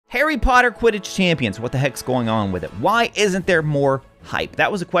Harry Potter Quidditch Champions, what the heck's going on with it? Why isn't there more hype?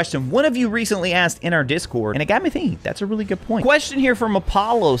 That was a question one of you recently asked in our Discord, and it got me thinking. That's a really good point. Question here from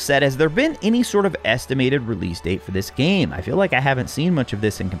Apollo said, has there been any sort of estimated release date for this game? I feel like I haven't seen much of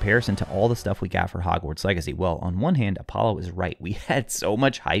this in comparison to all the stuff we got for Hogwarts Legacy. Well, on one hand, Apollo is right. We had so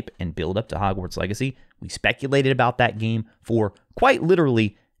much hype and build up to Hogwarts Legacy. We speculated about that game for quite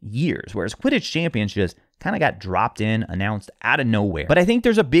literally years, whereas Quidditch Champions just kind of got dropped in, announced out of nowhere. But I think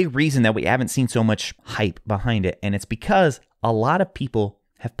there's a big reason that we haven't seen so much hype behind it, and it's because a lot of people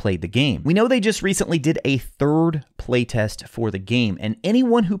have played the game. We know they just recently did a third playtest for the game, and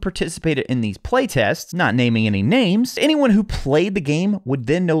anyone who participated in these playtests, not naming any names, anyone who played the game would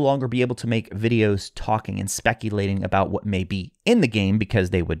then no longer be able to make videos talking and speculating about what may be in the game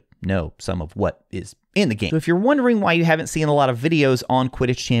because they would know some of what is in the game. So if you're wondering why you haven't seen a lot of videos on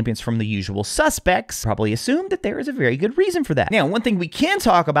Quidditch Champions from the usual suspects, probably assume that there is a very good reason for that. Now, one thing we can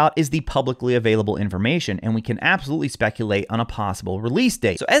talk about is the publicly available information, and we can absolutely speculate on a possible release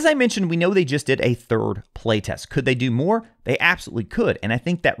date. So as I mentioned, we know they just did a third playtest. Could they do more? They absolutely could, and I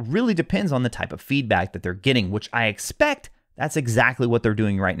think that really depends on the type of feedback that they're getting, which I expect that's exactly what they're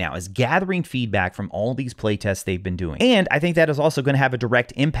doing right now, is gathering feedback from all these playtests they've been doing. And I think that is also going to have a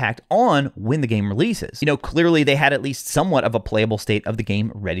direct impact on when the game releases. You know, clearly they had at least somewhat of a playable state of the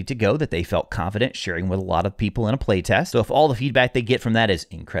game ready to go that they felt confident sharing with a lot of people in a playtest. So if all the feedback they get from that is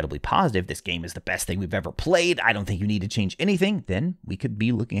incredibly positive, this game is the best thing we've ever played, I don't think you need to change anything, then we could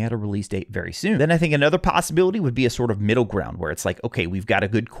be looking at a release date very soon. Then I think another possibility would be a sort of middle ground where it's like, okay, we've got a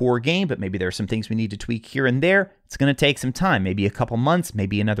good core game, but maybe there are some things we need to tweak here and there. It's going to take some time, maybe a couple months,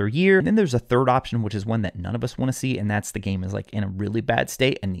 maybe another year. And then there's a third option, which is one that none of us want to see, and that's the game is like in a really bad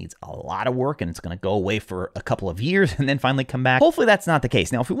state and needs a lot of work, and it's going to go away for a couple of years and then finally come back. Hopefully that's not the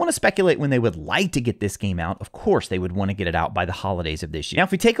case. Now, if we want to speculate when they would like to get this game out, of course they would want to get it out by the holidays of this year. Now,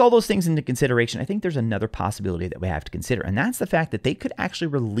 if we take all those things into consideration, I think there's another possibility that we have to consider, and that's the fact that they could actually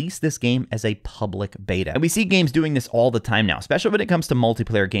release this game as a public beta. And we see games doing this all the time now, especially when it comes to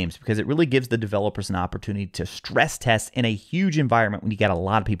multiplayer games, because it really gives the developers an opportunity to stress test in a huge environment when you got a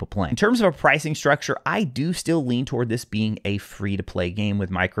lot of people playing. In terms of a pricing structure, I do still lean toward this being a free-to-play game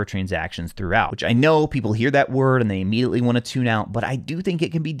with microtransactions throughout, which I know people hear that word and they immediately want to tune out, but I do think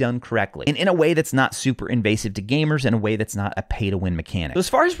it can be done correctly and in a way that's not super invasive to gamers, in a way that's not a pay-to-win mechanic. So as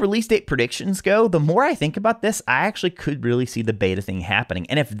far as release date predictions go, the more I think about this, I actually could really see the beta thing happening,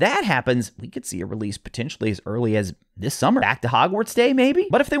 and if that happens, we could see a release potentially as early as this summer. Back to Hogwarts Day, maybe?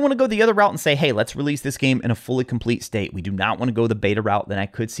 But if they want to go the other route and say, hey, let's release this game in a fully complete state, we do not want to go the beta route, then I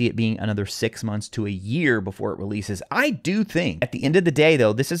could see it being another 6 months to a year before it releases. I do think, at the end of the day,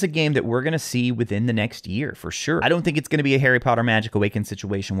 though, this is a game that we're going to see within the next year, for sure. I don't think it's going to be a Harry Potter Magic Awakened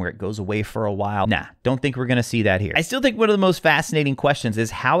situation where it goes away for a while. Nah, don't think we're going to see that here. I still think one of the most fascinating questions is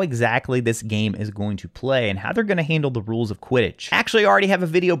how exactly this game is going to play and how they're going to handle the rules of Quidditch. Actually, I already have a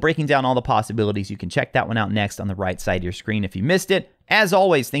video breaking down all the possibilities. You can check that one out next on the right side of your screen if you missed it. As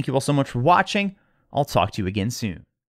always, thank you all so much for watching. I'll talk to you again soon.